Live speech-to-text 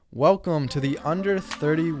Welcome to the Under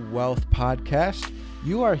 30 Wealth Podcast.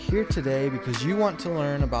 You are here today because you want to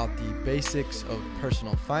learn about the basics of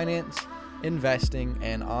personal finance, investing,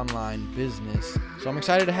 and online business. So I'm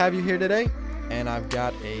excited to have you here today, and I've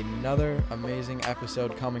got another amazing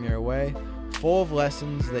episode coming your way, full of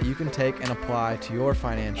lessons that you can take and apply to your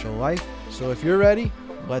financial life. So if you're ready,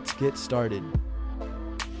 let's get started.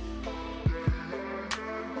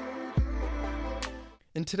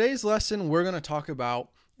 In today's lesson, we're going to talk about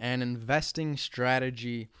an investing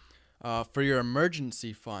strategy for your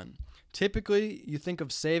emergency fund. Typically, you think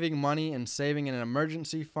of saving money and saving in an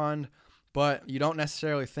emergency fund, but you don't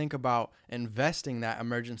necessarily think about investing that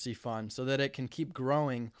emergency fund so that it can keep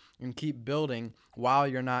growing and keep building while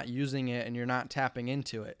you're not using it and you're not tapping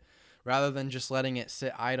into it, rather than just letting it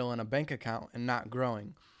sit idle in a bank account and not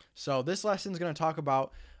growing. So this lesson is going to talk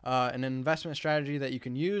about an investment strategy that you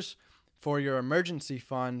can use for your emergency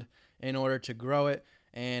fund in order to grow it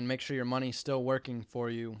and make sure your money's still working for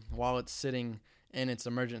you while it's sitting in its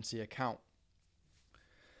emergency account.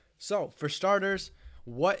 So, for starters,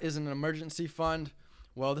 what is an emergency fund?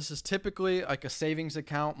 Well, this is typically like a savings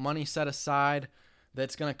account, money set aside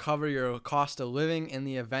that's going to cover your cost of living in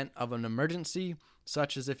the event of an emergency,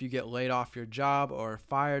 such as if you get laid off your job or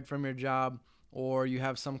fired from your job, or you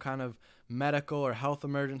have some kind of medical or health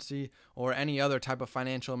emergency or any other type of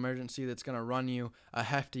financial emergency that's going to run you a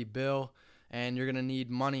hefty bill, and you're going to need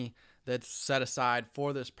money that's set aside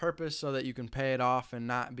for this purpose so that you can pay it off and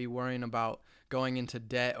not be worrying about going into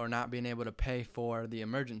debt or not being able to pay for the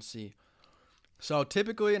emergency. So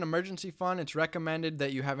typically an emergency fund, it's recommended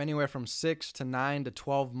that you have anywhere from 6 to 9 to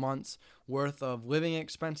 12 months worth of living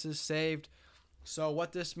expenses saved. So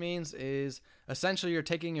what this means is essentially you're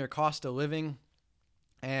taking your cost of living,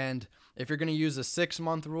 and if you're going to use a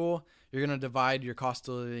 6-month rule, you're going to divide your cost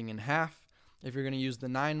of living in half. If you're going to use the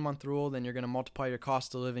 9-month rule, then you're going to multiply your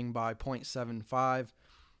cost of living by 0.75.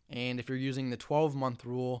 And if you're using the 12-month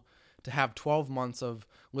rule to have 12 months of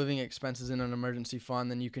living expenses in an emergency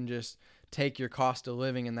fund, then you can just take your cost of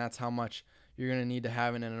living, and that's how much you're going to need to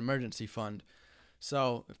have in an emergency fund.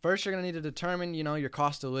 So first you're going to need to determine, your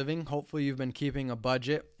cost of living. Hopefully you've been keeping a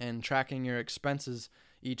budget and tracking your expenses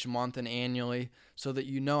each month and annually so that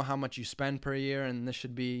you know how much you spend per year, and this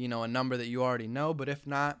should be, a number that you already know. But if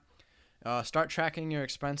not, start tracking your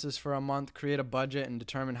expenses for a month, create a budget, and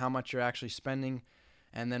determine how much you're actually spending,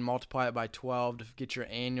 and then multiply it by 12 to get your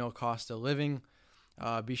annual cost of living.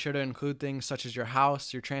 Be sure to include things such as your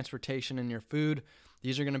house, your transportation, and your food.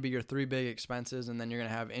 These are going to be your 3 big expenses, and then you're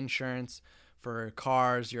going to have insurance for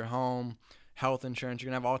cars, your home, health insurance.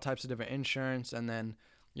 You're going to have all types of different insurance, and then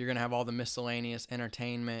you're going to have all the miscellaneous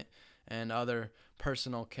entertainment and other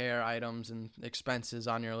personal care items and expenses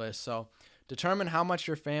on your list. So determine how much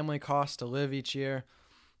your family costs to live each year.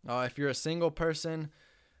 If you're a single person,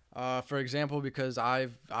 for example, because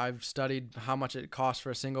I've studied how much it costs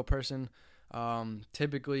for a single person,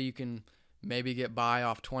 typically you can maybe get by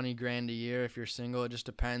off $20,000 a year if you're single. It just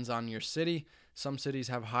depends on your city. Some cities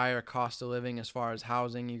have higher cost of living as far as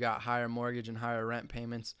housing. You got higher mortgage and higher rent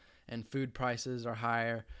payments, and food prices are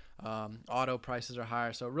higher. Auto prices are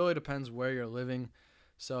higher. So it really depends where you're living.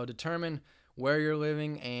 So determine where you're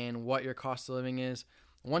living and what your cost of living is.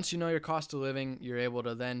 Once you know your cost of living, you're able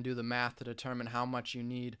to then do the math to determine how much you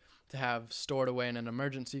need to have stored away in an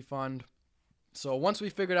emergency fund. So once we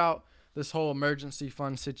figured out this whole emergency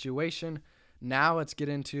fund situation, now let's get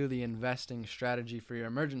into the investing strategy for your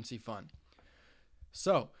emergency fund.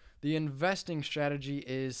 So the investing strategy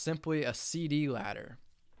is simply a CD ladder.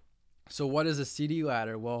 So what is a CD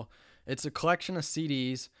ladder? Well, it's a collection of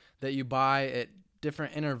CDs that you buy at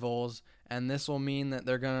different intervals, and this will mean that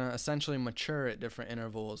they're going to essentially mature at different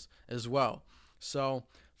intervals as well. So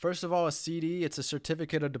first of all, a CD, it's a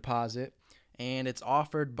certificate of deposit, and it's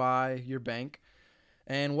offered by your bank.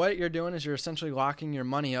 And what you're doing is you're essentially locking your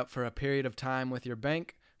money up for a period of time with your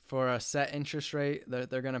bank for a set interest rate that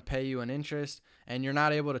they're going to pay you an interest, and you're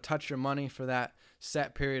not able to touch your money for that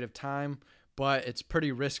set period of time, but it's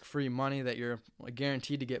pretty risk-free money that you're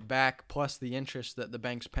guaranteed to get back, plus the interest that the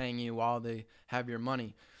bank's paying you while they have your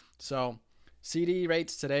money. So CD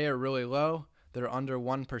rates today are really low. They're under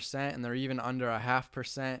 1%, and they're even under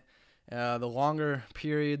 0.5%. The longer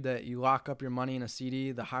period that you lock up your money in a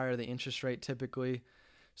CD, the higher the interest rate typically.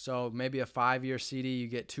 So maybe a 5-year CD, you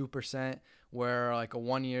get 2%, where like a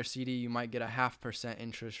 1-year CD, you might get a 0.5%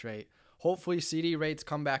 interest rate. Hopefully CD rates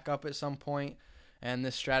come back up at some point, and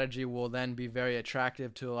this strategy will then be very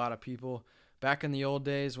attractive to a lot of people. Back in the old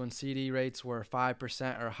days when CD rates were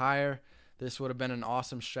 5% or higher, this would have been an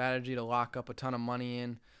awesome strategy to lock up a ton of money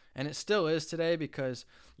in And it still is today because,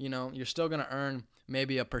 you're still going to earn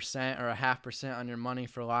maybe 1% or 0.5% on your money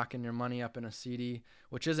for locking your money up in a CD,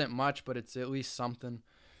 which isn't much, but it's at least something.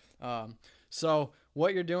 So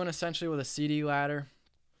what you're doing essentially with a CD ladder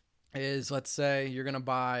is, let's say you're going to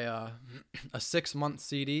buy a 6-month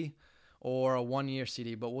CD or a 1-year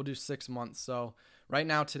CD, but we'll do 6 months. So right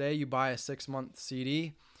now today you buy a 6-month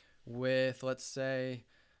CD with, let's say,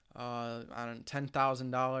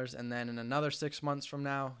 $10,000, and then in another 6 months from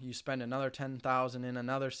now you spend another $10,000 in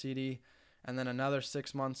another CD, and then another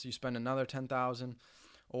 6 months you spend another $10,000,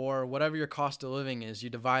 or whatever your cost of living is. You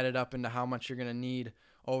divide it up into how much you're going to need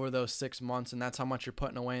over those 6 months, and that's how much you're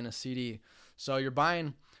putting away in a CD. So you're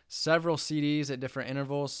buying several CDs at different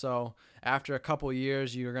intervals. So after a couple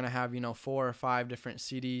years, you're going to have 4 or 5 different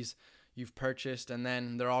CDs you've purchased, and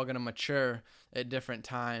then they're all going to mature at different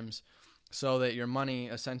times, so that your money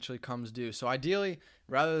essentially comes due. So ideally,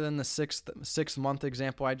 rather than the 6-month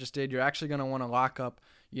example I just did, you're actually going to want to lock up,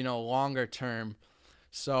 longer term.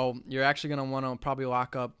 So you're actually going to want to probably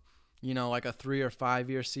lock up, like a 3 or 5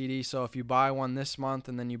 year CD. So if you buy one this month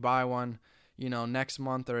and then you buy one, next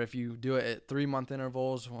month, or if you do it at 3-month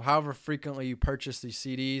intervals, however frequently you purchase these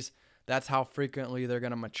CDs, that's how frequently they're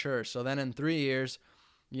going to mature. So then in 3 years,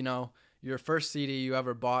 your first CD you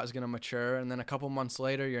ever bought is going to mature, and then a couple months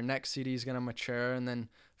later, your next CD is going to mature, and then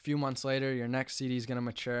a few months later, your next CD is going to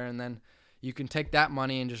mature, and then you can take that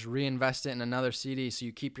money and just reinvest it in another CD so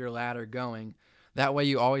you keep your ladder going. That way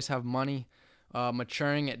you always have money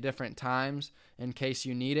maturing at different times in case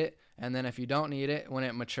you need it, and then if you don't need it, when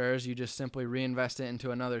it matures, you just simply reinvest it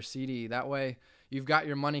into another CD. That way you've got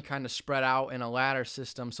your money kind of spread out in a ladder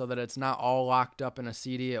system so that it's not all locked up in a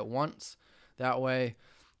CD at once. That way,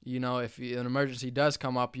 if an emergency does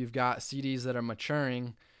come up, you've got CDs that are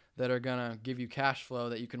maturing that are going to give you cash flow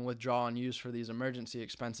that you can withdraw and use for these emergency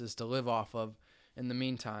expenses to live off of in the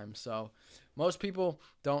meantime. So most people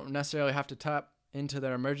don't necessarily have to tap into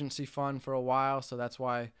their emergency fund for a while, so that's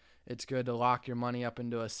why it's good to lock your money up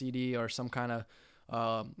into a CD or some kind of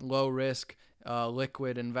low-risk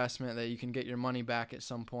liquid investment that you can get your money back at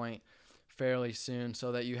some point fairly soon,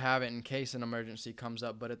 so that you have it in case an emergency comes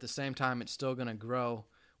up, but at the same time it's still going to grow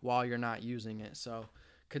while you're not using it. So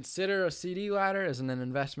consider a CD ladder as an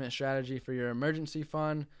investment strategy for your emergency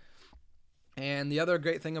fund. And the other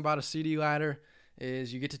great thing about a CD ladder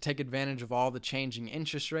is you get to take advantage of all the changing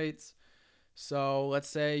interest rates. So let's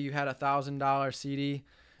say you had a $1,000 CD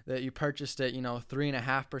that you purchased at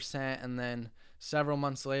 3.5%, and then several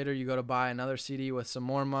months later you go to buy another CD with some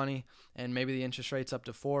more money, and maybe the interest rate's up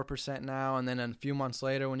to 4% now, and then a few months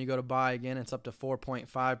later when you go to buy again, it's up to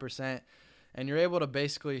 4.5%. And you're able to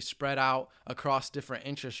basically spread out across different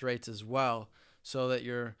interest rates as well, so that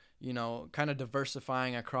you're, kind of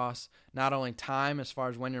diversifying across not only time as far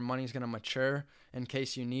as when your money's going to mature in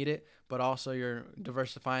case you need it, but also you're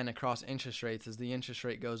diversifying across interest rates as the interest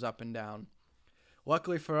rate goes up and down.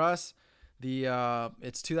 Luckily for us,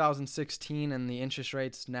 it's 2016 and the interest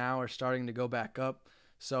rates now are starting to go back up.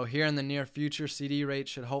 So here in the near future, CD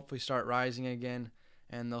rates should hopefully start rising again,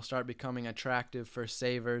 and they'll start becoming attractive for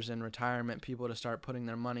savers and retirement people to start putting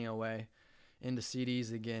their money away into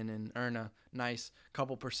CDs again and earn a nice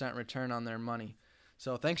couple % return on their money.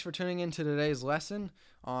 So thanks for tuning in to today's lesson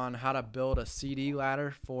on how to build a CD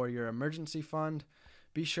ladder for your emergency fund.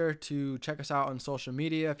 Be sure to check us out on social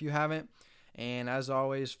media if you haven't. And as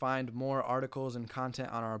always, find more articles and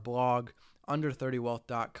content on our blog,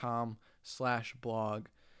 under30wealth.com/blog.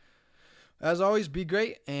 As always, be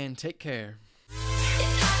great and take care.